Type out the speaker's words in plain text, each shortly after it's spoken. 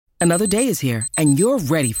Another day is here, and you're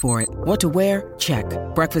ready for it. What to wear? Check.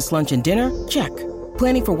 Breakfast, lunch, and dinner? Check.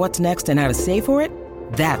 Planning for what's next and how to save for it?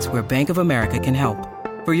 That's where Bank of America can help.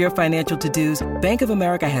 For your financial to-dos, Bank of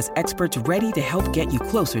America has experts ready to help get you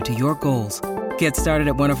closer to your goals. Get started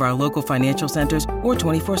at one of our local financial centers or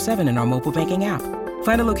 24/7 in our mobile banking app.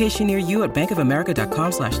 Find a location near you at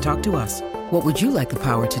bankofamerica.com/talktous. What would you like the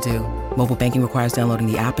power to do? Mobile banking requires downloading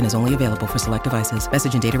the app and is only available for select devices.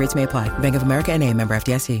 Message and data rates may apply. Bank of America N.A., member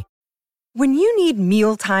FDIC. When you need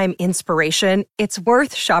mealtime inspiration, it's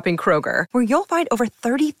worth shopping Kroger, where you'll find over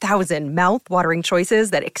 30,000 mouth-watering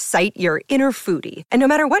choices that excite your inner foodie. And no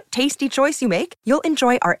matter what tasty choice you make, you'll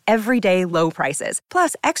enjoy our everyday low prices,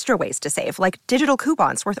 plus extra ways to save, like digital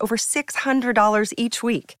coupons worth over $600 each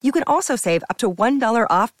week. You can also save up to $1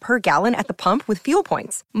 off per gallon at the pump with fuel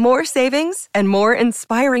points. More savings and more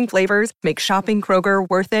inspiring flavors make shopping Kroger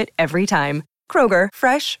worth it every time. Kroger,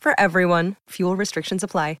 fresh for everyone. Fuel restrictions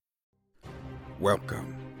apply.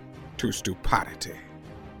 Welcome to Stupidity,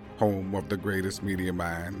 home of the greatest media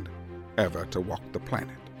mind ever to walk the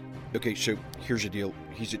planet. Okay, so here's the deal.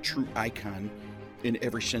 He's a true icon in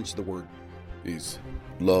every sense of the word. He's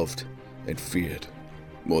loved and feared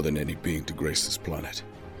more than any being to grace this planet.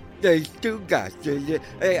 There's Stugotz,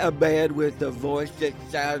 a man with a voice that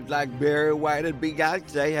sounds like Barry White and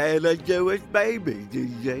Beyonce had a Jewish baby.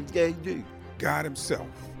 God himself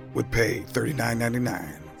would pay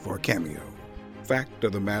 $39.99 for a cameo. Fact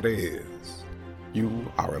of the matter is,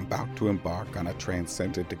 you are about to embark on a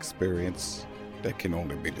transcendent experience that can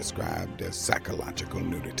only be described as psychological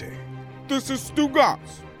nudity. This is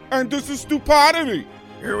Stugotz, and this is Stupidity.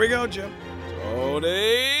 Here we go, Jim.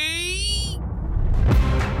 Tony!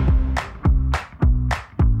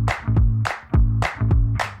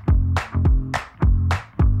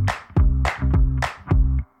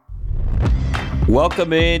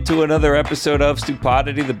 Welcome into another episode of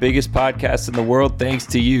Stupidity, the biggest podcast in the world. Thanks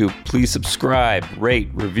to you. Please subscribe, rate,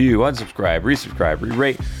 review, unsubscribe, resubscribe,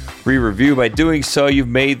 re-rate, re-review. By doing so, you've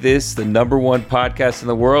made this the number one podcast in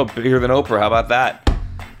the world, bigger than Oprah. How about that?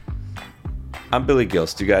 I'm Billy Gill.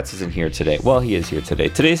 Stugotz isn't here today. Well, he is here today.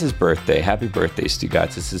 Today's his birthday. Happy birthday,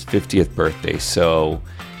 Stugotz. It's his 50th birthday. So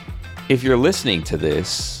if you're listening to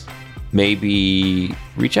this, maybe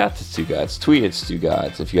reach out to Stugotz, tweet at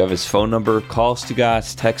Stugotz. If you have his phone number, call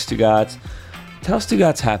Stugotz, text Stugotz. Tell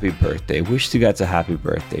Stugotz happy birthday. Wish Stugotz a happy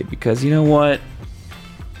birthday because you know what?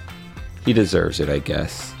 He deserves it, I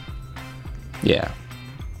guess. Yeah.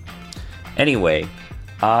 Anyway,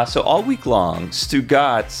 so all week long,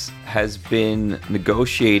 Stugotz has been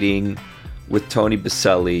negotiating with Tony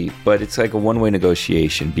Boselli, but it's like a one-way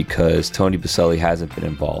negotiation because Tony Boselli hasn't been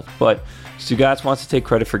involved. But Stugotz wants to take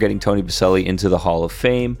credit for getting Tony Boselli into the Hall of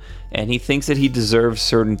Fame, and he thinks that he deserves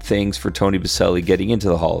certain things for Tony Boselli getting into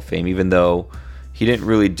the Hall of Fame, even though he didn't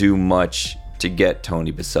really do much to get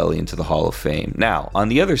Tony Boselli into the Hall of Fame. Now, on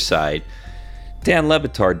the other side, Dan Le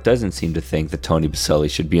Batard doesn't seem to think that Tony Boselli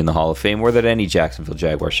should be in the Hall of Fame or that any Jacksonville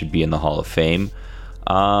Jaguar should be in the Hall of Fame,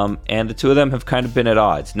 and the two of them have kind of been at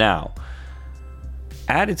odds. Now,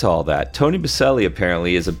 added to all that, Tony Boselli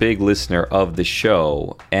apparently is a big listener of the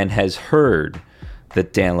show and has heard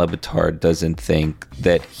that Dan Le Batard doesn't think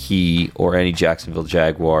that he or any Jacksonville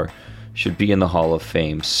Jaguar should be in the Hall of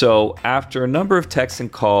Fame. So after a number of texts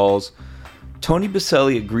and calls, Tony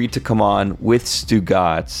Boselli agreed to come on with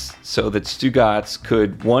Stugotz so that Stugotz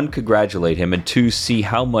could, one, congratulate him, and two, see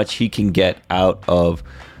how much he can get out of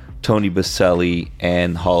Tony Boselli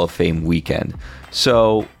and Hall of Fame weekend.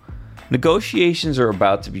 So negotiations are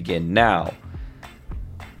about to begin. Now,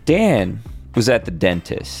 Dan was at the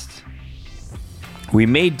dentist. We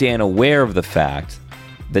made Dan aware of the fact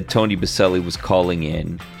that Tony Boselli was calling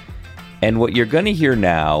in. And what you're going to hear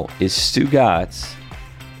now is Stugotz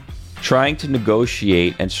trying to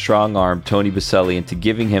negotiate and strong-arm Tony Boselli into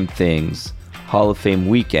giving him things Hall of Fame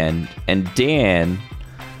weekend. And Dan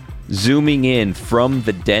zooming in from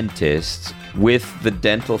the dentist with the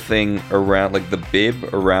dental thing around, like the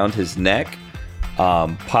bib around his neck,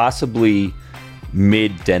 possibly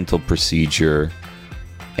mid-dental procedure,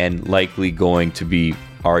 and likely going to be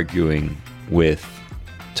arguing with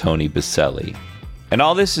Tony Boselli. And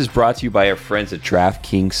all this is brought to you by our friends at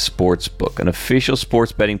DraftKings Sportsbook, an official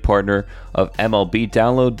sports betting partner of MLB.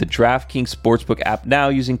 Download the DraftKings Sportsbook app now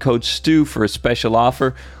using code STU for a special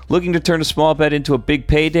offer. Looking to turn a small bet into a big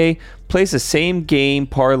payday? Place a same game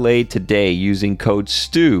parlay today using code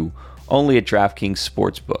STU, only at DraftKings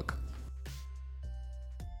Sportsbook.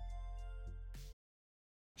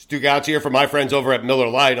 Stu Gouts here from my friends over at Miller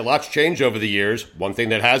Lite. A lot's changed over the years. One thing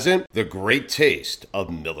that hasn't, the great taste of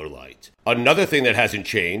Miller Lite. Another thing that hasn't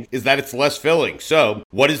changed is that it's less filling. So,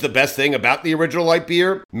 what is the best thing about the original light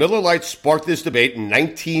beer? Miller Lite sparked this debate in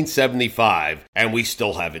 1975, and we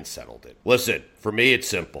still haven't settled it. Listen, for me, it's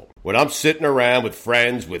simple. When I'm sitting around with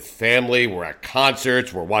friends, with family, we're at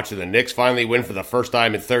concerts, we're watching the Knicks finally win for the first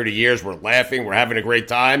time in 30 years, we're laughing, we're having a great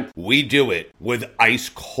time, we do it with ice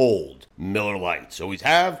cold Miller Lites. Always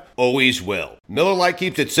have, always will. Miller Lite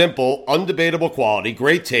keeps it simple, undebatable quality,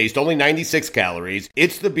 great taste, only 96 calories.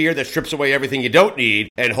 It's the beer that strips away everything you don't need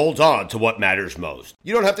and holds on to what matters most.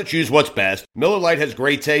 You don't have to choose what's best. Miller Lite has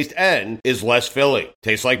great taste and is less filling.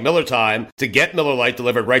 Tastes like Miller time. To get Miller Lite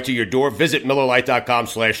delivered right to your door, visit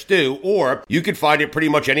MillerLite.com/stew, or you can find it pretty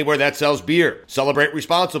much anywhere that sells beer. Celebrate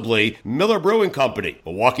responsibly. Miller Brewing Company,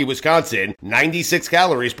 Milwaukee, Wisconsin. 96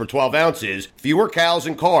 calories per 12 ounces. Fewer calories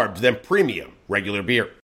and carbs than premium regular beer.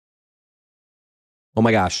 Oh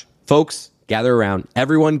my gosh. Folks, gather around.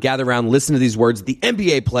 Everyone gather around. Listen to these words. The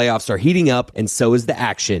NBA playoffs are heating up, and so is the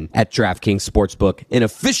action at DraftKings Sportsbook, an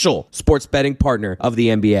official sports betting partner of the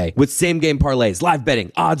NBA. With same-game parlays, live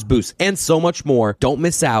betting, odds boosts, and so much more, don't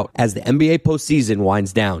miss out as the NBA postseason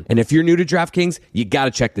winds down. And if you're new to DraftKings, you got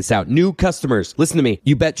to check this out. New customers, listen to me.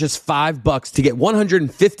 You bet just $5 to get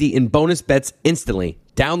 $150 in bonus bets instantly.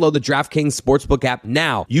 Download the DraftKings Sportsbook app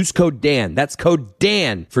now. Use code DAN. That's code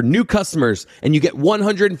DAN for new customers, and you get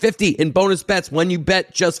 $150 in bonus bets when you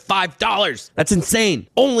bet just $5. That's insane.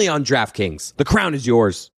 Only on DraftKings. The crown is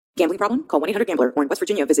yours. Gambling problem? Call 1-800-GAMBLER, or in West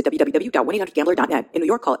Virginia, visit www.1800gambler.net. In New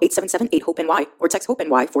York, call 877-8-HOPE-NY or text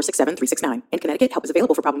HOPE-NY 467-369. In Connecticut, help is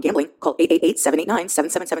available for problem gambling. Call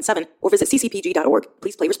 888-789-7777 or visit ccpg.org.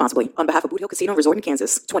 Please play responsibly. On behalf of Boot Hill Casino Resort in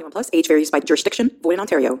Kansas, 21 plus, age varies by jurisdiction, void in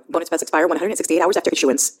Ontario. Bonus bets expire 168 hours after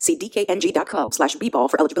issuance. See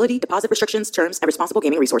dkng.co/bball for eligibility, deposit restrictions, terms, and responsible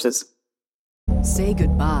gaming resources. Say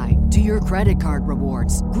goodbye to your credit card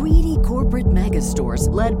rewards. Greedy corporate mega stores,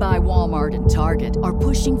 led by Walmart and Target, are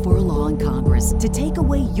pushing for a law in Congress to take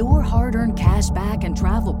away your hard-earned cash back and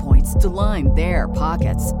travel points to line their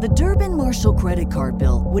pockets. The Durbin-Marshall credit card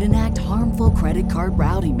bill would enact harmful credit card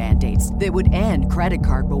routing mandates that would end credit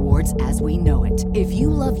card rewards as we know it. If you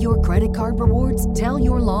love your credit card rewards, tell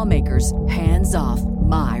your lawmakers, hands off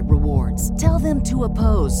my rewards. Tell them to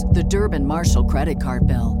oppose the Durbin-Marshall credit card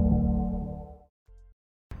bill.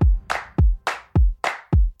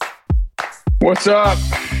 What's up?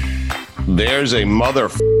 There's a mother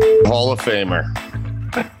Hall of Famer.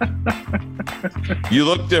 You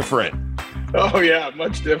look different. Oh yeah,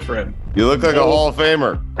 much different. You look like a Hall of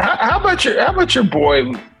Famer. How about your boy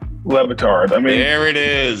Le Batard? I mean, there it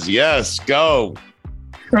is. Yes, go.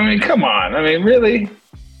 I mean, come on. I mean, really?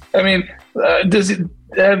 I mean, does it?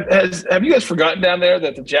 Have you guys forgotten down there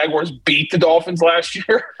that the Jaguars beat the Dolphins last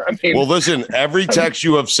year? I mean, well, listen. Every text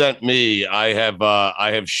you have sent me, I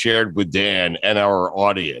have shared with Dan and our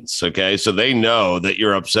audience. Okay, so they know that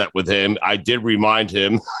you're upset with him. I did remind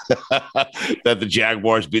him that the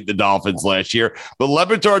Jaguars beat the Dolphins last year, but Le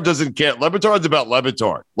Batard doesn't care. Le Batard's about Le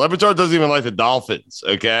Batard. Le Batard doesn't even like the Dolphins.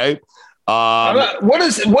 Okay, what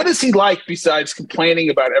is he like besides complaining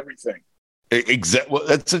about everything? Exactly. Well,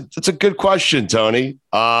 that's a good question, Tony.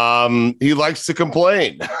 He likes to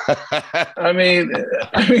complain. I mean,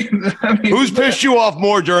 who's pissed you off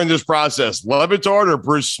more during this process, Le Batard or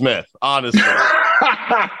Bruce Smith? Honestly,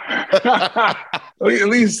 at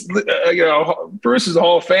least Bruce is a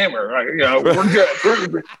Hall of Famer. Right? We're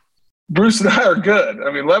good. Bruce and I are good.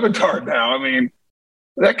 I mean, Le Batard now. I mean,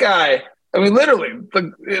 that guy. I mean, literally,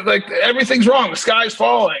 like everything's wrong. The sky's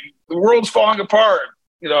falling. The world's falling apart.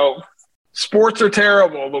 Sports are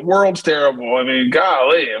terrible. The world's terrible. I mean,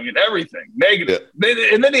 golly. I mean, everything negative.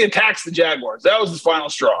 And then he attacks the Jaguars. That was his final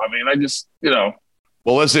straw. I mean,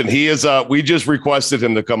 Well, listen, he is. We just requested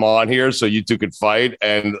him to come on here so you two could fight.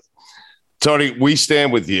 And Tony, we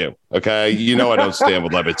stand with you. Okay, I don't stand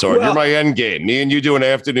with Le Batard. You're my end game. Me and you doing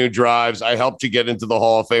afternoon drives. I helped you get into the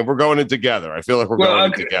Hall of Fame. We're going in together. I feel like we're going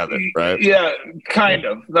in together, right? Yeah, kind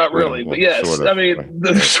of. Not really, but yes. Sort of. I mean,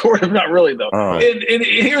 sort of. Not really, though. Right. And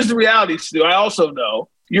here's the reality, Stu. I also know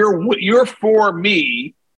you're for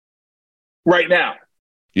me right now.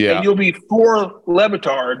 Yeah, and you'll be for Le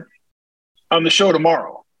Batard on the show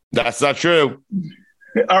tomorrow. That's not true.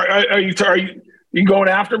 Are you going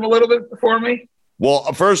after him a little bit for me?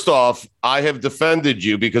 Well, first off, I have defended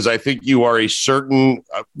you because I think you are a certain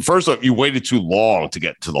first off, you waited too long to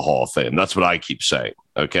get to the Hall of Fame. That's what I keep saying.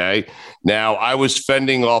 Okay. Now, I was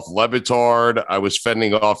fending off Le Batard. I was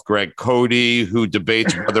fending off Greg Cody, who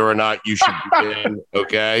debates whether or not you should be in.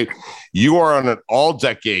 Okay. You are on an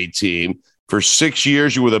all-decade team. For 6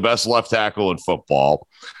 years, you were the best left tackle in football.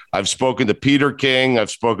 I've spoken to Peter King.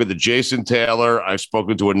 I've spoken to Jason Taylor. I've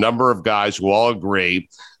spoken to a number of guys who all agree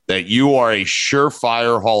that you are a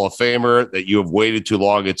surefire Hall of Famer, that you have waited too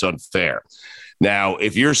long. It's unfair. Now,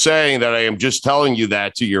 if you're saying that I am just telling you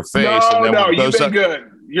that to your face, you've been good.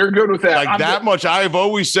 You're good with that. Like that much. I've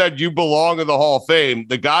always said you belong in the Hall of Fame.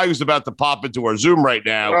 The guy who's about to pop into our Zoom right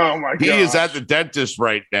now, he is at the dentist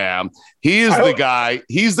right now. He is the guy.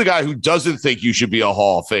 He's the guy who doesn't think you should be a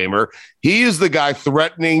Hall of Famer. He is the guy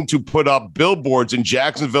threatening to put up billboards in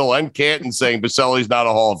Jacksonville and Canton saying Baselli's not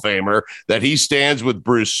a Hall of Famer, that he stands with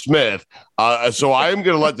Bruce Smith. So I am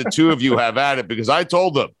going to let the two of you have at it, because I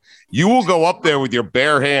told them, you will go up there with your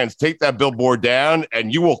bare hands, take that billboard down,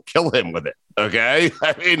 and you will kill him with it. Okay?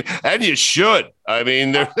 I mean, and you should. I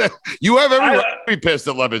mean, you have every right to be pissed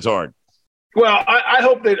at Le Batard. Well, I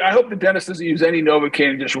hope the dentist doesn't use any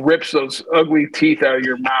Novocaine and just rips those ugly teeth out of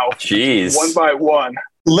your mouth. Jeez. One by one.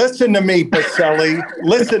 Listen to me, Baselli.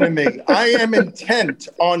 Listen to me. I am intent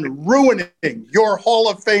on ruining your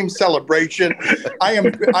Hall of Fame celebration. I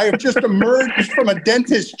have just emerged from a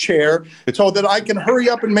dentist chair so that I can hurry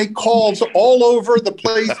up and make calls all over the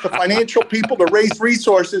place to financial people to raise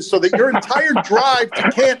resources so that your entire drive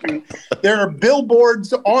to Canton, there are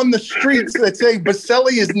billboards on the streets that say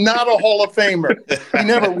Baselli is not a Hall of Famer. He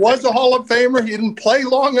never was a Hall of Famer. He didn't play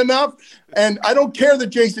long enough. And I don't care that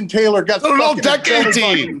Jason Taylor got stuck in decade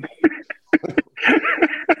team.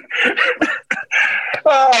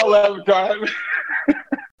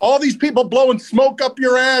 All these people blowing smoke up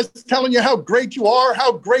your ass, telling you how great you are,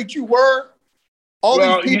 how great you were.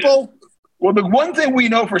 These people. The one thing we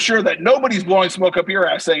know for sure that nobody's blowing smoke up your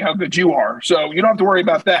ass saying how good you are. So you don't have to worry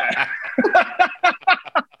about that.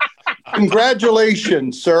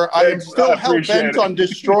 Congratulations, sir. I am still hell-bent on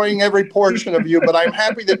destroying every portion of you, but I'm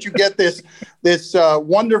happy that you get this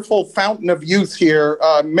wonderful fountain of youth here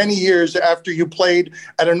many years after you played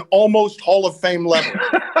at an almost Hall of Fame level.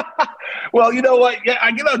 Well, you know what? Yeah,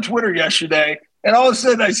 I get on Twitter yesterday, and all of a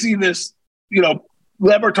sudden I see this, Le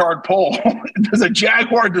Batard poll. Does a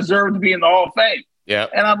Jaguar deserve to be in the Hall of Fame? Yeah.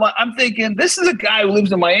 And I'm thinking, this is a guy who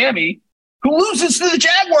lives in Miami who loses to the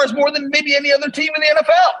Jaguars more than maybe any other team in the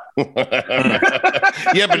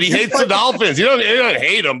NFL. Yeah, but he hates the Dolphins. He doesn't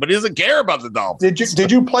hate them, but he doesn't care about the Dolphins.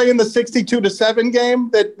 Did you play in the 62-7 game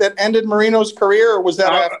that ended Marino's career, or was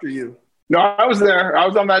that after you? No, I was there. I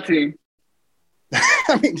was on that team.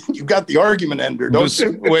 I mean, you got the argument ender.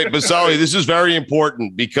 Wait, Baselli, this is very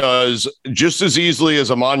important, because just as easily as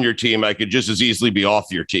I'm on your team, I could just as easily be off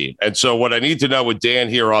your team. And so what I need to know with Dan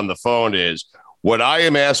here on the phone is, what I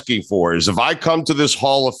am asking for is, if I come to this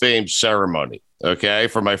Hall of Fame ceremony, okay,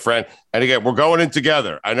 for my friend, and again, we're going in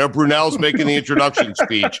together. I know Brunel's making the introduction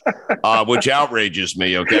speech, which outrages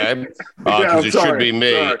me, okay, because it should be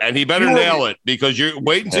me. Sorry. And he better nail it, because you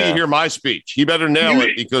wait until you hear my speech. He better nail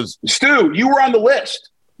it, because Stu, you were on the list.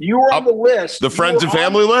 You were on the list. The friends and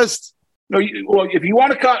family list? No, if you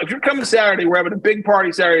want to come, if you're coming Saturday, we're having a big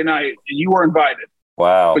party Saturday night, and you were invited.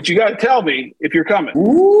 Wow. But you got to tell me if you're coming.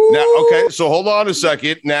 Now, okay, so hold on a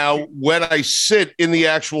second. Now, when I sit in the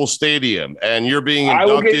actual stadium and you're being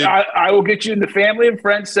inducted, I will get you in the family and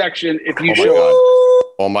friends section if you show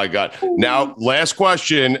up. Oh, my God. Now, last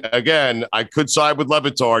question. Again, I could side with Le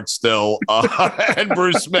Batard still and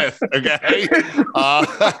Bruce Smith, okay?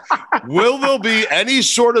 Will there be any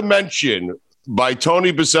sort of mention by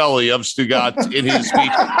Tony Baselli of Stugotz in his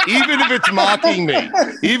speech, even if it's mocking me,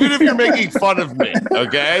 even if you're making fun of me,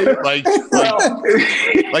 okay? Like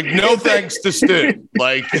no thanks to Stu.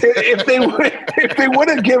 Like if they would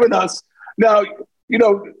have given us now,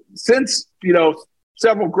 since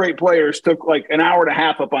several great players took like an hour and a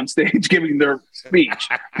half up on stage giving their speech,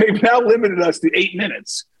 they've now limited us to 8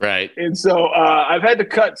 minutes. Right. And so I've had to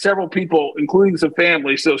cut several people, including some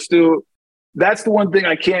family. So Stu, that's the one thing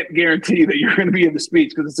I can't guarantee, that you're going to be in the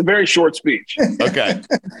speech, because it's a very short speech. Okay.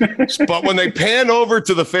 But when they pan over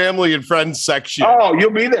to the family and friends section. Oh,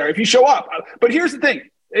 you'll be there if you show up. But here's the thing.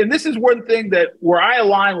 And this is one thing where I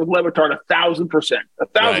align with Le Batard 1,000%.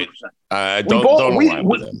 1,000%. I don't align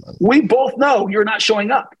with him. We both know you're not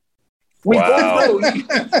showing up. We both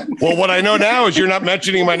know. Well, what I know now is you're not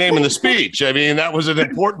mentioning my name in the speech. I mean, that was an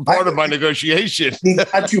important part of my negotiation. He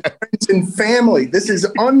got you friends and family. This is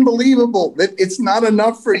unbelievable that it's not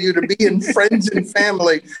enough for you to be in friends and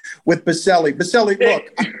family with Baselli. Baselli,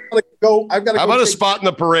 look, I've got to go. How about a spot in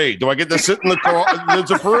the parade? Do I get to sit in the car?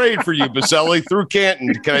 There's a parade for you, Baselli, through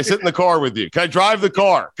Canton. Can I sit in the car with you? Can I drive the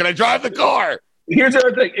car? Here's the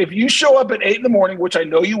other thing. If you show up at 8 in the morning, which I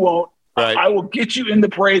know you won't, right, I will get you in the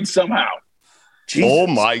parade somehow. Jesus. Oh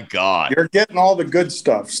my God! You're getting all the good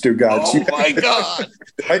stuff, Stugotz. Oh my God!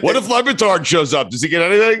 What if Le Batard shows up? Does he get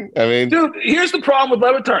anything? I mean, dude, here's the problem with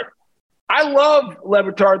Le Batard. I love Le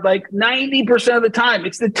Batard like 90% of the time.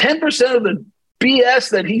 It's the 10% of the BS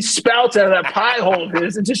that he spouts out of that pie hole of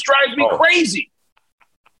his. It just drives me crazy.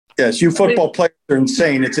 Yes, you football players are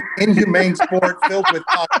insane. It's an inhumane sport filled with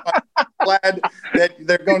cockfighting. I'm glad that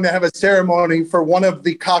they're going to have a ceremony for one of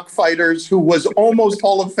the cockfighters who was almost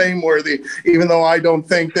Hall of Fame worthy, even though I don't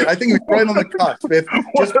think that. I think he was right on the cusp. If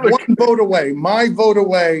just one vote away, my vote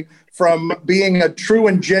away from being a true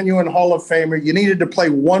and genuine Hall of Famer, you needed to play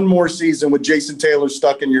one more season with Jason Taylor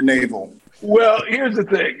stuck in your navel. Well, here's the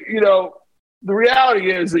thing. The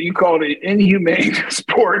reality is that you call it an inhumane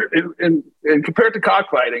sport, and compared to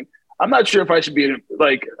cockfighting, I'm not sure if I should be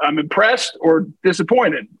I'm impressed or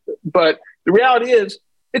disappointed. But the reality is,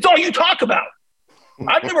 it's all you talk about.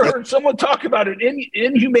 I've never heard someone talk about an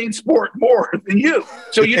inhumane sport more than you.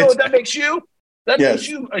 So you know what that makes you? That makes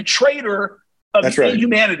you a traitor of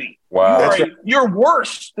inhumanity. Wow, you're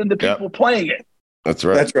worse than the people playing it. That's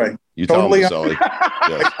right. That's right. You totally tell him, Sully.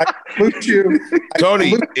 I salute you,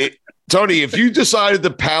 Tony, if you decided to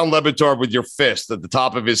pound Le Batard with your fist at the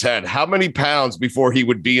top of his head, how many pounds before he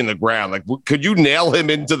would be in the ground? Like, could you nail him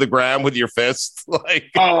into the ground with your fist? My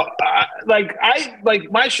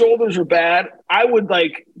shoulders are bad. I would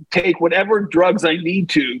take whatever drugs I need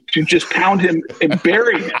to just pound him and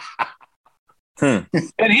bury him.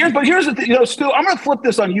 And here's the thing, Stu, I'm going to flip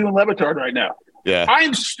this on you and Le Batard right now. Yeah,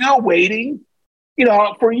 I'm still waiting.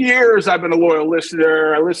 For years, I've been a loyal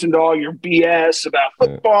listener. I listened to all your BS about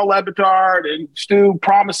football, Le Batard, and Stu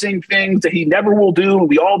promising things that he never will do. And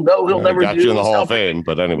we all know he'll never got do. You in the Hall of Fame,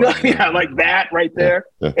 but anyway. Yeah, like that right there.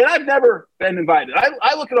 Yeah. And I've never been invited.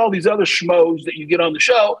 I look at all these other schmoes that you get on the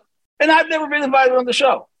show, and I've never been invited on the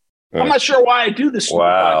show. I'm not sure why I do this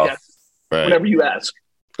podcast, whenever you ask.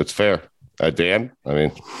 That's fair. Dan, I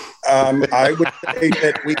mean, I would say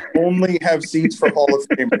that we only have seats for Hall of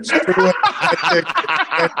Famers.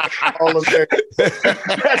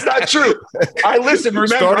 That's not true. I listen. Remember,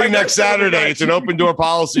 starting next Saturday, it's an open door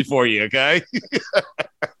policy for you. Okay,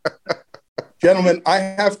 gentlemen, I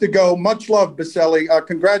have to go. Much love, Baselli.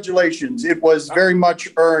 Congratulations. It was very much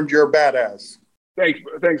earned. You're a badass.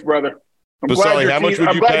 Thanks, brother. I'm Baselli,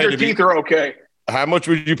 glad your teeth are okay. How much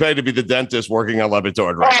would you pay to be the dentist working on Le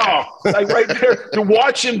Batard right now? Right there, to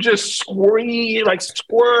watch him just squirm like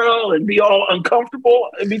squirrel and be all uncomfortable.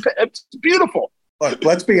 It's beautiful. Look,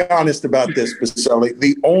 let's be honest about this, Baselli.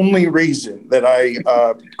 The only reason that I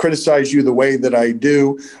criticize you the way that I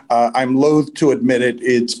do, I'm loath to admit it,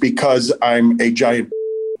 it's because I'm a giant.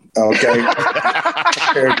 Okay. All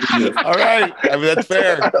right. I mean, that's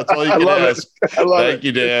fair. That's all you can ask. Thank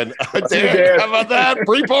you, Dan. Dan, how about that?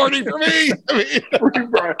 Pre-party for me.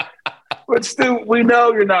 But Stu, we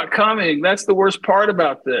know you're not coming. That's the worst part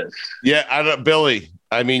about this. Yeah, Billy.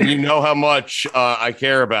 I mean, you know how much I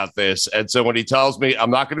care about this. And so when he tells me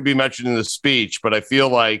I'm not going to be mentioned in the speech, but I feel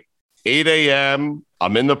like 8 a.m.,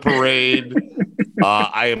 I'm in the parade.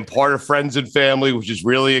 I am part of friends and family, which is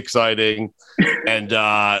really exciting. And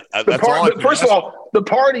that's all. First of all, the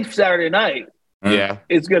party Saturday night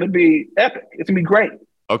is going to be epic. It's going to be great.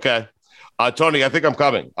 Okay. Tony, I think I'm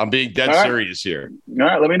coming. I'm being dead serious here. All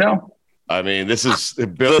right, let me know. I mean, this is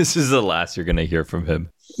Billy. This is the last you're going to hear from him.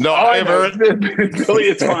 No, I heard Billy.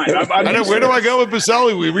 It's fine. Where do I go with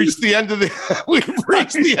Baselli? We reached the end of the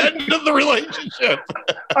relationship.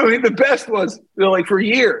 I mean, the best was for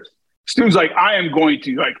years. Stu's like, I am going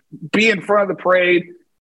to be in front of the parade,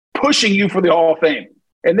 pushing you for the Hall of Fame.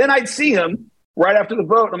 And then I'd see him right after the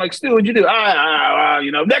vote. I'm like, Stu, what'd you do?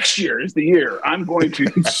 Next year is the year I'm going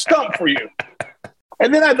to stump for you.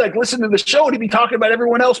 And then I'd listen to the show and he'd be talking about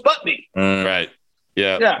everyone else but me. Right.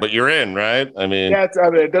 Yeah. But you're in, right? I mean,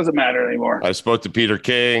 it doesn't matter anymore. I spoke to Peter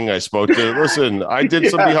King. I spoke to, I did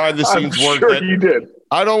some behind the scenes work. Sure you did.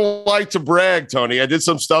 I don't like to brag, Tony. I did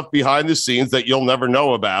some stuff behind the scenes that you'll never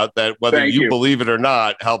know about, that whether you believe it or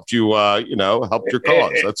not helped you, helped your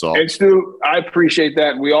cause. That's all. And Stu, I appreciate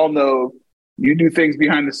that. We all know you do things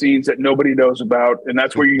behind the scenes that nobody knows about, and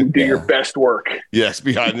that's where you do your best work. Yes,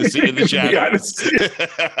 behind the scenes, in the shadows.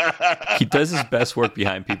 He does his best work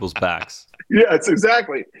behind people's backs. Yes,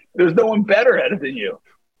 exactly. There's no one better at it than you.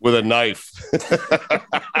 With a knife.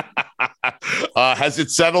 Has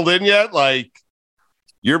it settled in yet?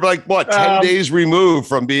 You're 10 days removed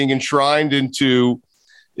from being enshrined into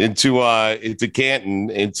Canton,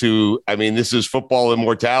 this is football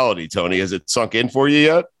immortality, Tony. Has it sunk in for you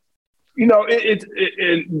yet?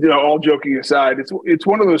 All joking aside, it's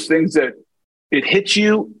one of those things that it hits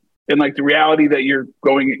you in the reality that you're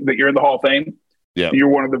in the Hall of Fame. Yeah. You're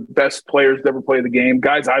one of the best players to ever play the game.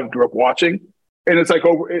 Guys I grew up watching. And it's like,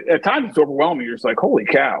 at times it's overwhelming. You're just like, holy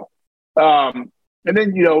cow. And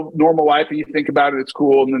then, normal life, and you think about it, it's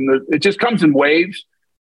cool. And then it just comes in waves.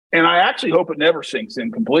 And I actually hope it never sinks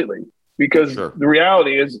in completely, because the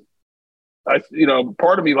reality is,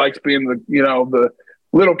 part of me likes being the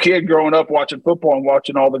little kid growing up watching football and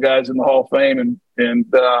watching all the guys in the Hall of Fame and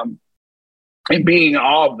being in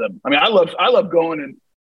awe of them. I mean, I love going and,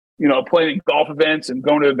 playing golf events and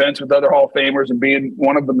going to events with other Hall of Famers and being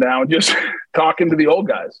one of them now and just talking to the old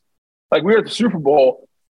guys. Like, we were at the Super Bowl,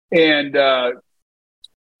 and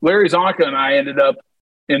Larry Zonka and I ended up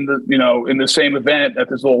in the same event at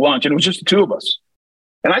this little lunch, and it was just the two of us.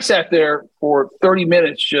 And I sat there for 30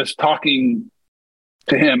 minutes just talking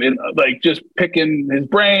to him and just picking his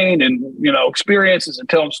brain and, experiences and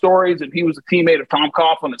telling stories. And he was a teammate of Tom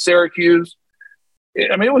Coughlin at Syracuse.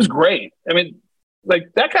 I mean, it was great. I mean,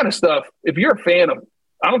 that kind of stuff, if you're a fan of,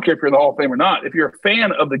 I don't care if you're in the Hall of Fame or not, if you're a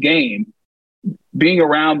fan of the game, being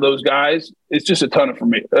around those guys, it's just a ton of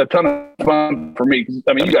fun for me.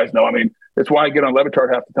 I mean, you guys know, that's why I get on Le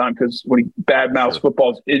Batard half the time, because when he badmouths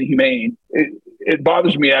football is inhumane, it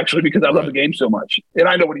bothers me actually, because I love the game so much. And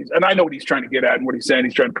I know what he's trying to get at and what he's saying.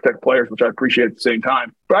 He's trying to protect players, which I appreciate at the same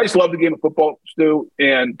time. But I just love the game of football, Stu,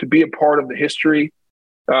 and to be a part of the history.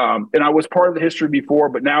 And I was part of the history before,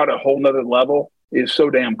 but now at a whole nother level is so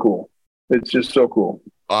damn cool. It's just so cool.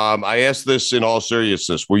 I asked this in all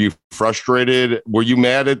seriousness. Were you frustrated? Were you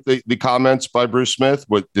mad at the comments by Bruce Smith?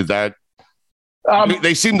 What did that?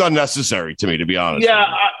 They seemed unnecessary to me, to be honest. Yeah,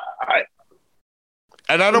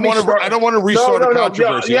 I don't want to restart a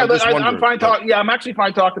controversy. I'm fine talking. Yeah, I'm actually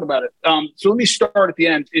fine talking about it. So let me start at the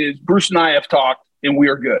end. Is Bruce and I have talked, and we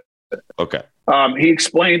are good. Okay. He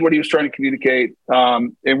explained what he was trying to communicate,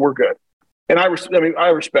 and we're good. And I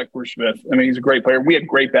respect Bruce Smith. I mean, he's a great player. We had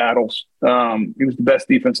great battles. He was the best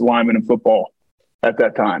defensive lineman in football at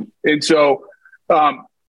that time. And so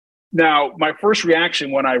now my first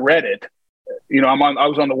reaction when I read it, I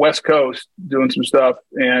was on the West Coast doing some stuff,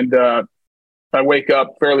 and I wake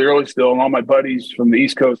up fairly early still, and all my buddies from the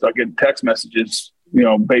East Coast, I get text messages,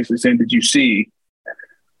 basically saying, "Did you see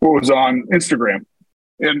what was on Instagram?"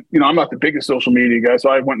 And, I'm not the biggest social media guy, so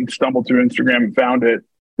I went and stumbled through Instagram and found it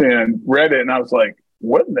and read it. And I was like,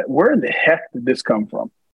 where in the heck did this come from?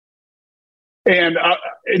 And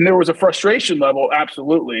there was a frustration level,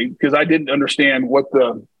 absolutely, because I didn't understand what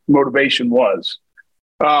the motivation was.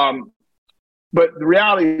 But the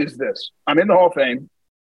reality is this: I'm in the Hall of Fame,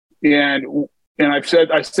 and I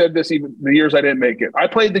said this even the years I didn't make it. I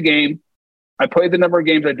played the game. I played the number of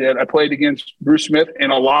games I did. I played against Bruce Smith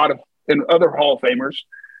and and other Hall of Famers.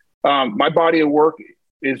 My body of work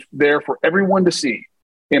is there for everyone to see.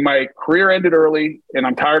 And my career ended early, and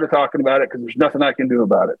I'm tired of talking about it because there's nothing I can do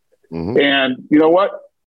about it. Mm-hmm. And you know what?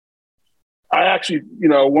 I actually,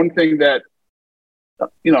 one thing that, I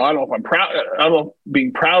don't know if I'm proud. I don't know if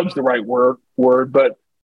being proud is the right word, but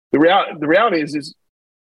the reality is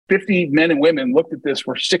 50 men and women looked at this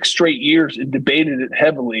for 6 straight years and debated it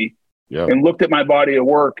heavily, and looked at my body of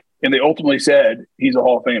work, and they ultimately said he's a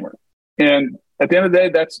Hall of Famer. And at the end of the day,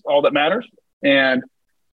 that's all that matters. And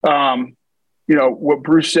what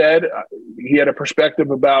Bruce said, he had a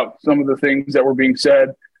perspective about some of the things that were being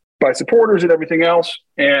said by supporters and everything else.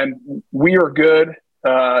 And we are good.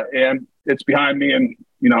 And it's behind me. And,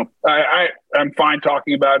 I'm fine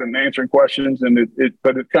talking about it and answering questions,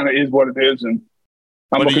 but it kind of is what it is. And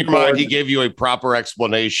but in your mind, he gave you a proper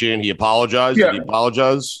explanation. He apologized. Yeah. Did he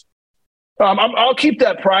apologize? I'll keep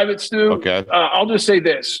that private, Stu. Okay. I'll just say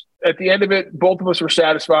this. At the end of it, both of us were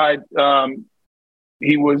satisfied.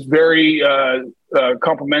 He was very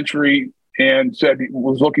complimentary and said he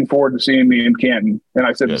was looking forward to seeing me in Canton. And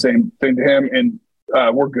I said the same thing to him, and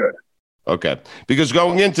we're good. Okay. Because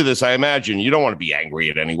going into this, I imagine you don't want to be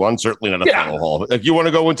angry at anyone, certainly not a fellow Hall. Like, you want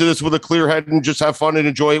to go into this with a clear head and just have fun and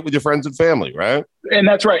enjoy it with your friends and family, right? And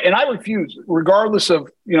that's right. And I refuse, regardless of,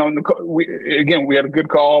 we had a good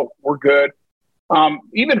call. We're good.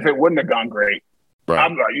 Even if it wouldn't have gone great.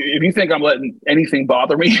 Right. If you think I'm letting anything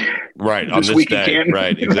bother me, right, on this day,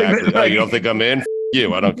 right, exactly. You don't think I'm in?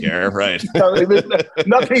 You, I don't care, right?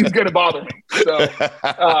 Nothing's going to bother me. So,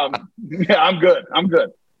 I'm good. I'm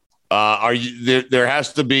good. Are you? There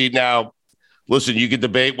has to be now. Listen, you could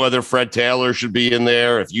debate whether Fred Taylor should be in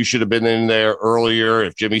there, if you should have been in there earlier,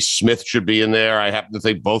 if Jimmy Smith should be in there. I happen to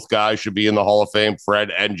think both guys should be in the Hall of Fame. Fred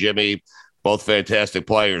and Jimmy, both fantastic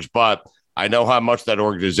players, but I know how much that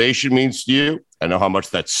organization means to you. I know how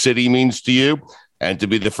much that city means to you. And to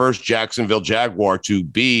be the first Jacksonville Jaguar to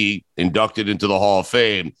be inducted into the Hall of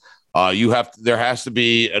Fame, there has to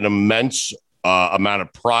be an immense amount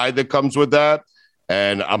of pride that comes with that.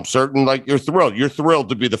 And I'm certain, like, you're thrilled. You're thrilled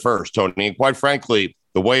to be the first, Tony. And quite frankly,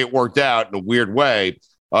 the way it worked out in a weird way,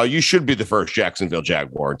 you should be the first Jacksonville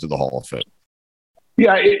Jaguar into the Hall of Fame.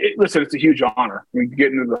 Yeah, listen, it's a huge honor. I mean,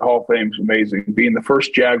 getting into the Hall of Fame is amazing. Being the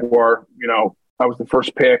first Jaguar, I was the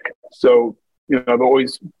first pick. So, I've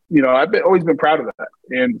always been proud of that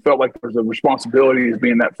and felt like there's a responsibility as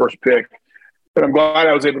being that first pick. But I'm glad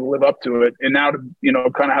I was able to live up to it. And now to,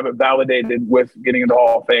 kind of have it validated with getting into the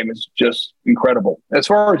Hall of Fame is just incredible. As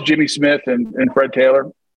far as Jimmy Smith and Fred Taylor,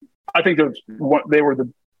 I think they were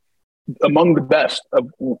among the best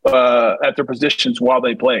at their positions while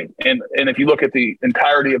they played. And if you look at the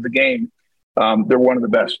entirety of the game, they're one of the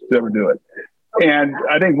best to ever do it. And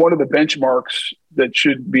I think one of the benchmarks that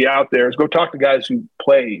should be out there is go talk to guys who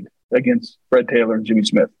played against Fred Taylor and Jimmy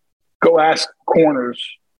Smith. Go ask corners,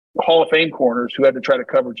 Hall of Fame corners, who had to try to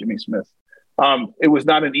cover Jimmy Smith. It was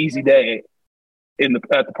not an easy day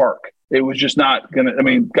at the park. It was just not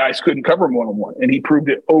guys couldn't cover him one-on-one, and he proved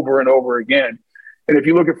it over and over again. And if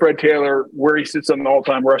you look at Fred Taylor, where he sits on the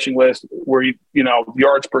all-time rushing list, where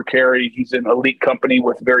yards per carry, he's in elite company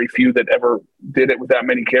with very few that ever did it with that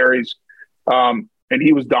many carries. And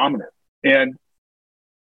he was dominant. And,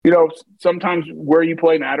 sometimes where you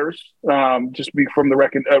play matters, just from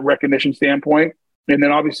the recognition standpoint. And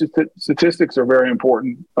then obviously statistics are very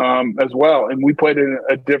important as well. And we played in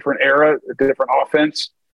a different era, a different offense.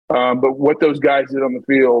 But what those guys did on the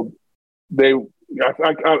field,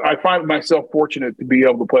 I find myself fortunate to be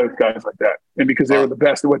able to play with guys like that. And because they were the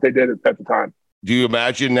best at what they did at the time. Do you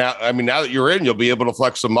imagine now? I mean, now that you're in, you'll be able to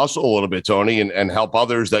flex some muscle a little bit, Tony, and help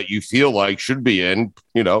others that you feel like should be in,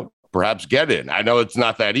 perhaps get in. I know it's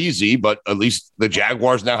not that easy, but at least the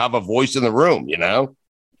Jaguars now have a voice in the room, Yeah,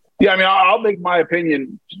 I mean, I'll make my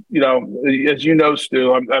opinion, as you know,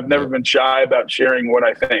 Stu, I've never been shy about sharing what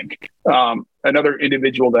I think. Another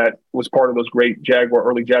individual that was part of those great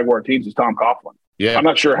early Jaguar teams is Tom Coughlin. Yeah. I'm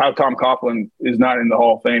not sure how Tom Coughlin is not in the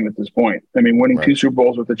Hall of Fame at this point. I mean, winning 2 Super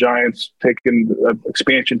Bowls with the Giants, taking the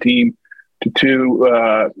expansion team to two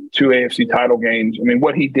AFC title games. I mean,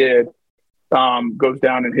 what he did goes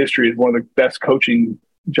down in history as one of the best coaching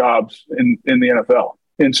jobs in the NFL.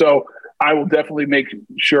 And so I will definitely make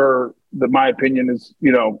sure that my opinion is,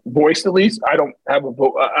 voiced at least. I don't have a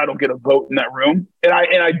vote. I don't get a vote in that room. And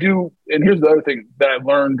I do. And here's the other thing that I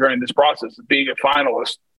learned during this process of being a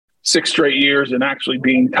finalist 6 straight years and actually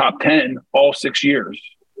being top 10 all 6 years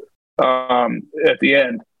at the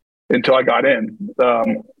end until I got in,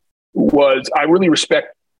 was I really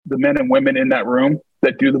respect the men and women in that room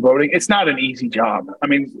that do the voting. It's not an easy job. I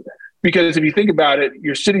mean, because if you think about it,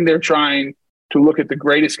 you're sitting there trying to look at the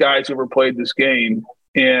greatest guys who ever played this game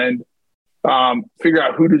and figure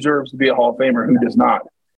out who deserves to be a Hall of Famer, who does not.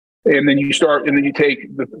 And then you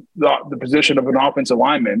take the position of an offensive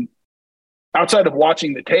lineman. Outside of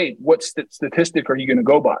watching the tape, what statistic are you going to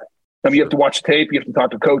go by? I mean, you have to watch the tape. You have to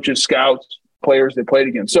talk to coaches, scouts, players they played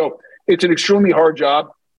against. So it's an extremely hard job,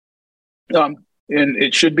 and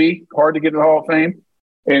it should be hard to get in the Hall of Fame.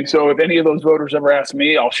 And so if any of those voters ever ask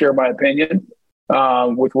me, I'll share my opinion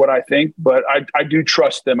with what I think. But I do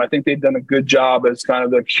trust them. I think they've done a good job as kind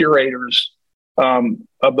of the curators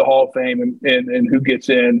of the Hall of Fame and who gets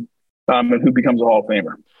in and who becomes a Hall of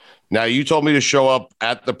Famer. Now, you told me to show up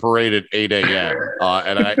at the parade at 8 a.m.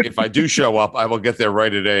 If I do show up, I will get there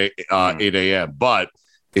right at 8 a.m. But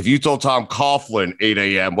if you told Tom Coughlin 8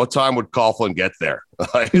 a.m., what time would Coughlin get there?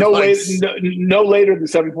 No later than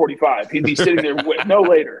 7:45. He'd be sitting there no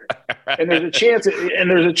later. And there's a chance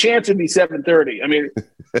it'd be 7:30.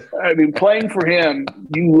 I mean, playing for him,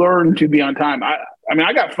 you learn to be on time.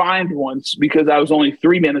 I got fined once because I was only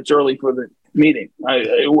 3 minutes early for the meeting.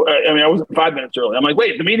 I wasn't 5 minutes early. I'm like,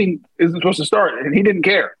 wait, the meeting isn't supposed to start, and he didn't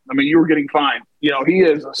care. I mean, you were getting fined. He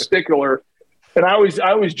is a stickler, and I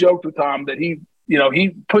always joked with Tom that he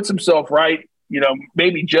puts himself right,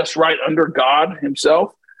 maybe just right under God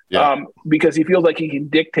himself, because he feels like he can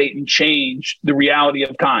dictate and change the reality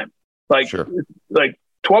of time. Like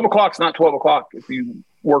 12 o'clock's not 12 o'clock if you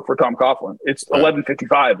work for Tom Coughlin. It's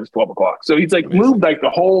 11:55 is 12 o'clock. So he's moved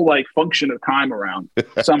the whole function of time around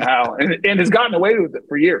somehow and has gotten away with it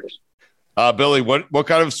for years. Billy, what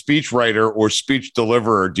kind of speech writer or speech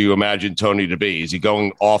deliverer do you imagine Tony to be? Is he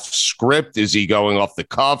going off script? Is he going off the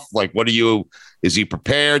cuff? Is he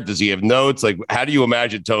prepared? Does he have notes? How do you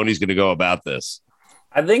imagine Tony's going to go about this?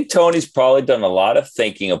 I think Tony's probably done a lot of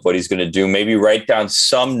thinking of what he's going to do, maybe write down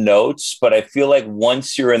some notes, but I feel like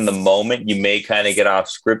once you're in the moment, you may kind of get off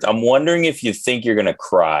script. I'm wondering if you think you're going to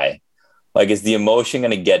cry. Is the emotion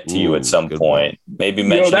going to get to you at some point? Maybe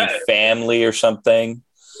mentioning family or something?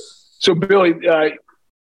 So, Billy,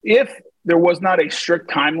 if there was not a strict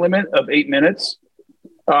time limit of 8 minutes,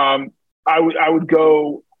 I would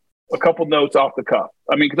go a couple notes off the cuff.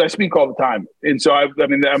 I mean, because I speak all the time, and so I'm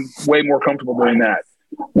way more comfortable doing that.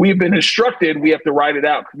 We've been instructed we have to write it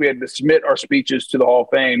out because we had to submit our speeches to the Hall of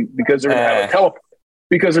Fame because there's a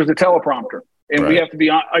teleprompter, and we have to be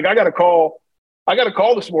on. Like I got a call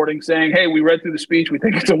this morning saying, "Hey, we read through the speech. We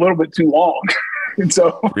think it's a little bit too long." And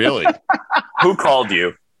so, really, who called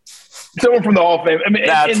you? Someone from the Hall of Fame. I mean,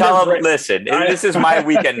 now tell them, listen, this is my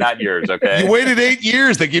weekend, not yours, okay? You waited 8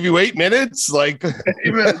 years. They give you 8 minutes? Like,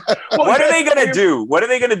 what are they going to do? What are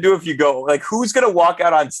they going to do if you go? Like, who's going to walk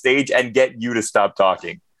out on stage and get you to stop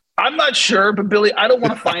talking? I'm not sure, but Billy, I don't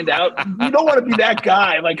want to find out. You don't want to be that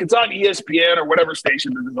guy. Like, it's on ESPN or whatever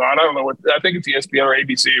station it is on. I don't know I think it's ESPN or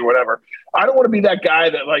ABC or whatever. I don't want to be that guy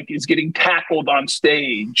that, like, is getting tackled on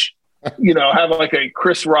stage. Have like a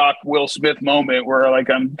Chris Rock, Will Smith moment where like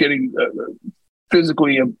I'm getting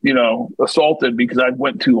physically, assaulted because I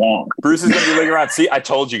went too long. Bruce is going to be looking around. See, I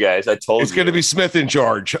told you guys. It's going to be Smith in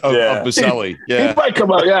charge of Baselli. Yeah, he might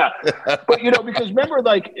come out. Yeah, but because remember,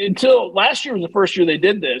 like until last year was the first year they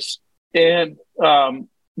did this, and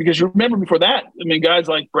because you remember before that, I mean, guys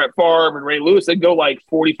like Brett Favre and Ray Lewis, they'd go like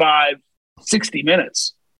 45, 60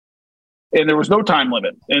 minutes. And there was no time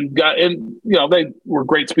limit, and they were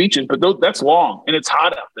great speeches, but that's long, and it's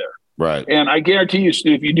hot out there. Right. And I guarantee you,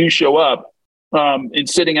 Stu, if you do show up and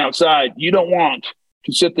sitting outside, you don't want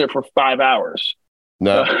to sit there for 5 hours.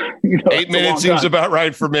 No, 8 minutes seems about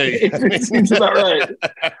right for me. It seems about right.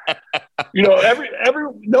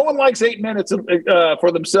 No one likes 8 minutes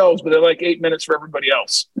for themselves, but they like 8 minutes for everybody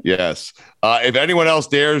else. Yes. If anyone else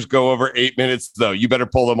dares go over 8 minutes, though, you better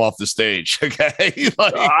pull them off the stage. Okay. If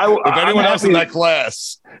anyone else in that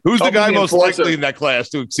class, who's the guy most likely in that class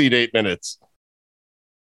to exceed 8 minutes?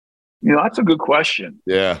 That's a good question.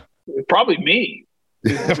 Yeah. Probably me.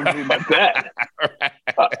 Would be my bet.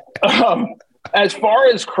 As far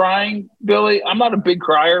as crying, Billy, I'm not a big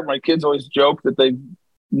crier. My kids always joke that they've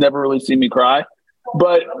never really seen me cry.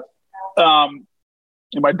 But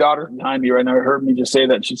my daughter's behind me right now. Heard me just say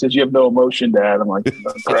that. She says, "You have no emotion, Dad." I'm like,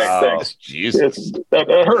 "Great, thanks." Jesus. That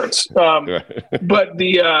hurts. But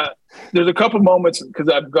there's a couple moments because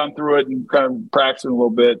I've gone through it and kind of practicing a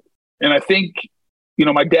little bit. And I think,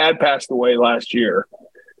 my dad passed away last year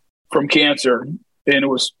from cancer. And it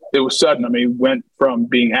was sudden. I mean, he went from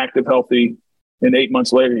being active, healthy, and 8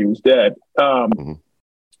 months later he was dead.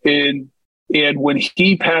 And when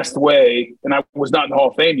he passed away, and I was not in the Hall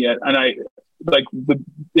of Fame yet, and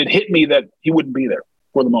it hit me that he wouldn't be there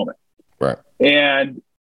for the moment. Right. And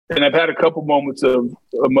I've had a couple moments of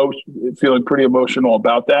emotion, feeling pretty emotional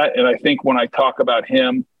about that. And I think when I talk about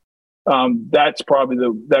him, that's probably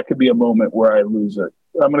that could be a moment where I lose it.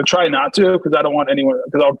 I'm going to try not to, because I don't want anyone,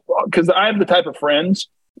 because I have the type of friends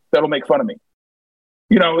that'll make fun of me.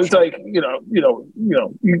 It's like, we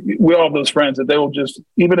all have those friends that they will just,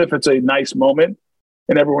 even if it's a nice moment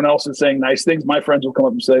and everyone else is saying nice things, my friends will come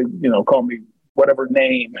up and say, call me whatever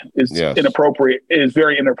name is inappropriate, is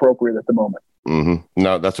very inappropriate at the moment. Mm-hmm.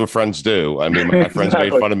 No, that's what friends do. I mean, my friends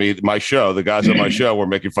made fun of me. My show, the guys on my show were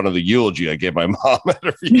making fun of the eulogy I gave my mom.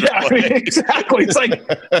 Exactly. It's like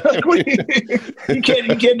you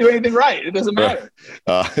can't do anything right. It doesn't matter.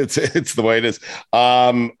 It's the way it is.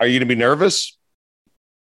 Are you going to be nervous?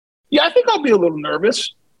 Yeah, I think I'll be a little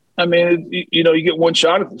nervous. I mean, you get one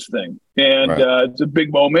shot at this thing, and it's a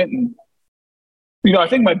big moment. And I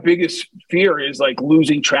think my biggest fear is like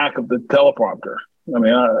losing track of the teleprompter.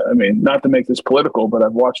 I mean, not to make this political, but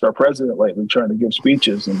I've watched our president lately trying to give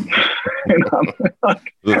speeches, and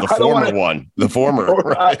the former.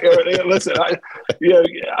 Right? Listen,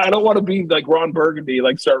 I don't want to be like Ron Burgundy,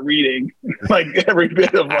 like start reading like every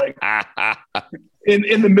bit of like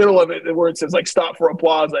in the middle of it where it says like stop for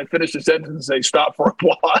applause. I finish the sentence and say stop for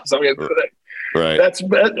applause. I mean, right.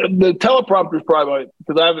 The teleprompter is probably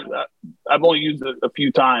because I've only used it a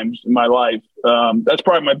few times in my life. That's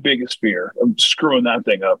probably my biggest fear of screwing that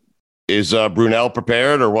thing up. Is Brunel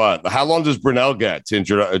prepared or what? How long does Brunel get to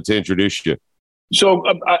introduce you? So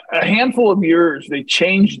a handful of years they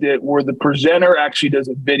changed it where the presenter actually does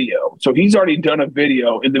a video. So he's already done a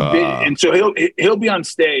video in the video, and so he'll be on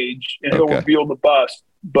stage and he'll reveal the bust,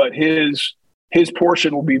 but his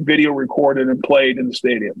portion will be video recorded and played in the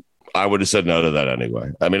stadium. I would have said no to that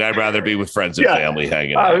anyway. I mean, I'd rather be with friends and family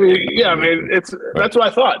hanging out. That's what I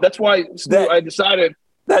thought. That's why I decided.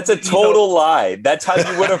 That's a total lie. That's how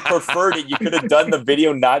you would have preferred it. You could have done the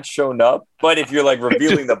video not shown up, but if you're like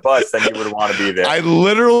revealing the bus, then you would want to be there. I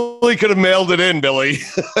literally could have mailed it in, Billy.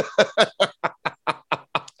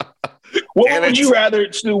 What would you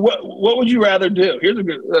rather, Stu? What would you rather do? Here's a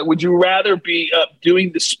good. Would you rather be up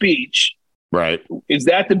doing the speech Right. Is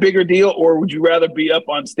that the bigger deal, or would you rather be up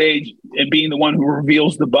on stage and being the one who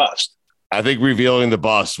reveals the bust? I think revealing the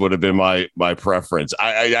bust would have been my preference.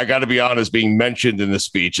 I got to be honest, being mentioned in the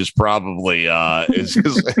speech is probably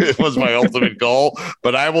it was my ultimate goal.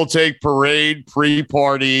 But I will take parade,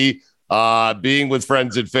 pre-party, being with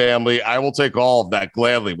friends and family. I will take all of that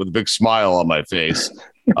gladly with a big smile on my face.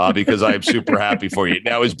 Because I am super happy for you.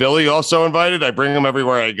 Now, is Billy also invited? I bring him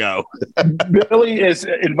everywhere I go. Billy is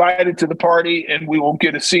invited to the party, and we will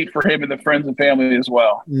get a seat for him and the friends and family as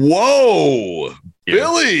well. Whoa, yeah.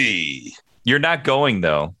 Billy. You're not going,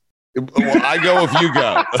 though. Well, I go if you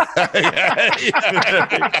go.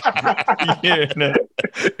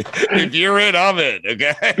 If you're in, I'm in.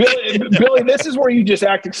 Okay, Billy, this is where you just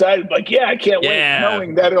act excited, like, I can't wait,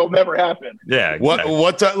 knowing that it'll never happen. Yeah.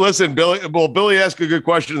 Exactly. Listen, Billy. Well, Billy asked a good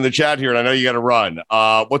question in the chat here, and I know you got to run.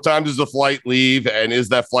 What time does the flight leave, and is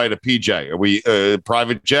that flight a PJ? Are we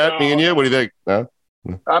private jet? Me and you? What do you think? No?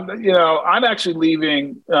 I'm actually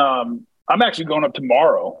leaving. I'm actually going up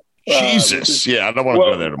tomorroh. Jesus, I don't want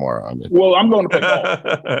to go there tomorrow. I'm going to play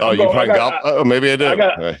golf. You play golf? Oh, maybe I do.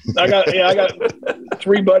 I got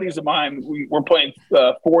 3 buddies of mine. We're playing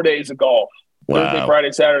 4 days of golf. Wow. Thursday,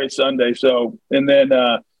 Friday, Saturday, Sunday. So, and then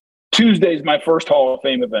Tuesday is my first Hall of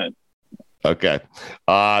Fame event. Okay,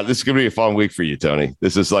 this is gonna be a fun week for you, Tony.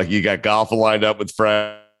 This is like you got golf lined up with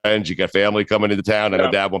friends. You got family coming into town. I know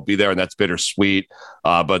Dad won't be there, and that's bittersweet.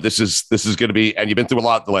 But this is going to be, and you've been through a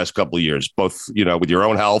lot the last couple of years, both with your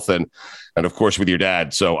own health and of course with your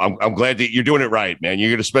dad. So I'm glad that you're doing it right, man. You're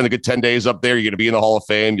going to spend a good 10 days up there. You're going to be in the Hall of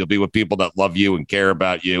Fame. You'll be with people that love you and care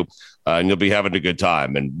about you, and you'll be having a good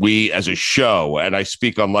time. And we, as a show, and I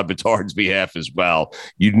speak on Le Batard's behalf as well,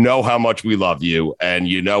 you know how much we love you, and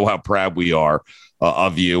you know how proud we are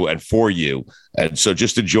of you and for you. And so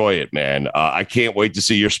just enjoy it, man. I can't wait to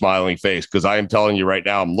see your smiling face, because I am telling you right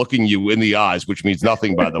now, I'm looking you in the eyes, which means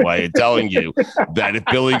nothing, by the way, and telling you that if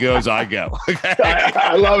Billy goes, I go.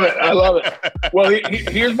 I love it. I love it. Well,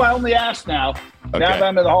 here's my only ask now. Okay. Now that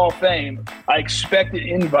I'm in the Hall of Fame, I expect an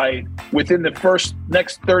invite within the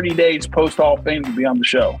next 30 days post Hall of Fame to be on the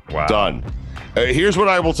show. Wow. Done. Here's what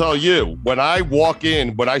I will tell you. When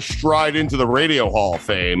I stride into the Radio Hall of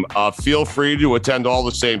Fame, feel free to attend all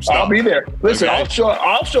the same stuff. I'll be there. Listen, okay?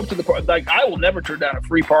 I'll show up to the party. Like, I will never turn down a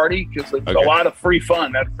free party, because there's a lot of free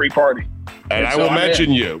fun at a free party. And I will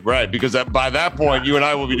mention you, right? Because by that point, you and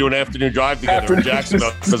I will be doing an afternoon drive together in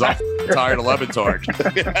Jacksonville, because I'm tired of Le Batard.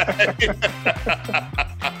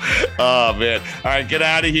 Oh, man. All right, get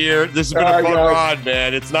out of here. This has been a fun ride,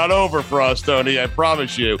 man. It's not over for us, Tony. I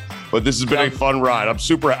promise you. But this has been a fun ride.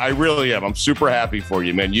 I really am. I'm super happy for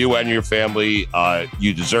you, man. You and your family,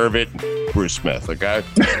 you deserve it. Bruce Smith, okay?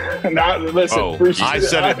 Bruce. I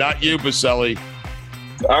said it, not you, Baselli.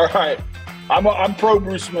 All right. I'm pro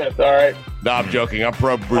Bruce Smith, all right? No, I'm joking. I'm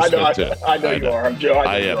pro Bruce Smith, too. I know you are.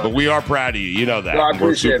 I am. But we are proud of you. You know that. No,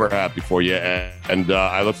 we're super happy for you. And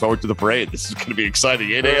I look forward to the parade. This is going to be exciting.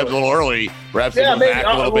 8 a.m. is a little early. Perhaps back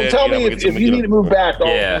a little bit. Tell me if you need to move back,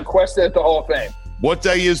 I'll request it at the Hall of Fame. What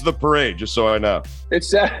day is the parade, just so I know?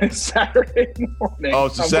 It's Saturday morning. Oh,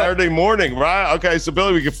 it's a Saturday morning, right? Okay, so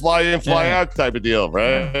Billy, we can fly in, fly out type of deal,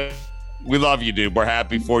 right? We love you, dude. We're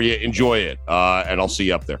happy for you. Enjoy it. And I'll see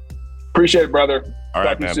you up there. Appreciate it, brother. All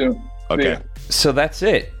right, man. Soon. Okay. So that's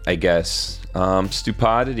it, I guess.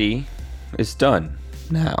 Stupodity is done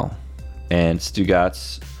now. And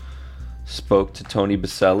Stugotz spoke to Tony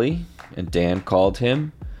Baselli, and Dan called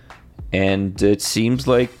him. And it seems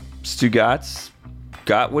like Stugotz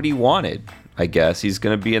got what he wanted, I guess. He's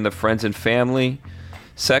going to be in the friends and family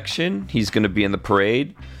section. He's going to be in the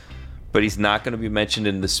parade, but he's not going to be mentioned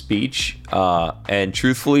in the speech. And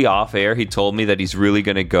truthfully, off air, he told me that he's really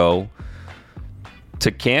going to go to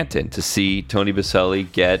Canton to see Tony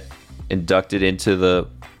Baselli get inducted into the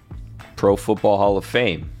Pro Football Hall of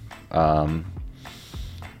Fame. I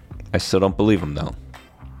still don't believe him, though.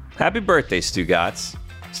 Happy birthday, Stugotz.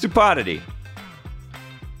 Stupodity.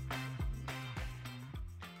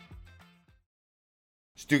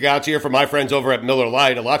 Stugotz here from my friends over at Miller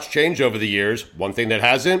Lite. A lot's changed over the years. One thing that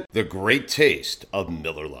hasn't, the great taste of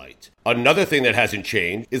Miller Lite. Another thing that hasn't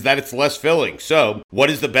changed is that it's less filling. So, what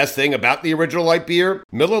is the best thing about the original light beer?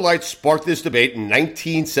 Miller Lite sparked this debate in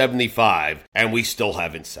 1975, and we still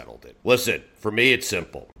haven't settled it. Listen, for me, it's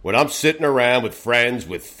simple. When I'm sitting around with friends,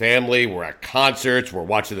 with family, we're at concerts, we're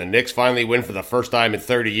watching the Knicks finally win for the first time in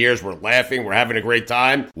 30 years, we're laughing, we're having a great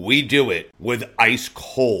time, we do it with ice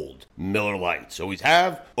cold Miller Lights. Always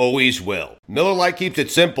have, always will. Miller Lite keeps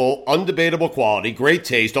it simple, undebatable quality, great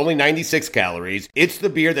taste, only 96 calories. It's the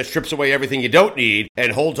beer that strips away everything you don't need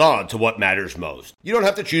and holds on to what matters most. You don't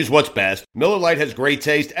have to choose what's best. Miller Lite has great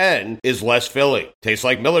taste and is less filling. Tastes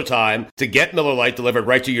like Miller time. To get Miller Lite delivered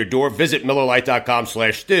right to your door, visit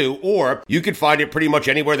MillerLite.com/stew, or you can find it pretty much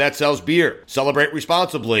anywhere that sells beer. Celebrate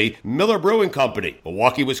responsibly. Miller Brewing Company,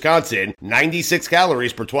 Milwaukee, Wisconsin. 96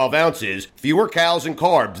 calories per 12 ounces. Fewer calories and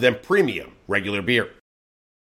carbs than premium regular beer.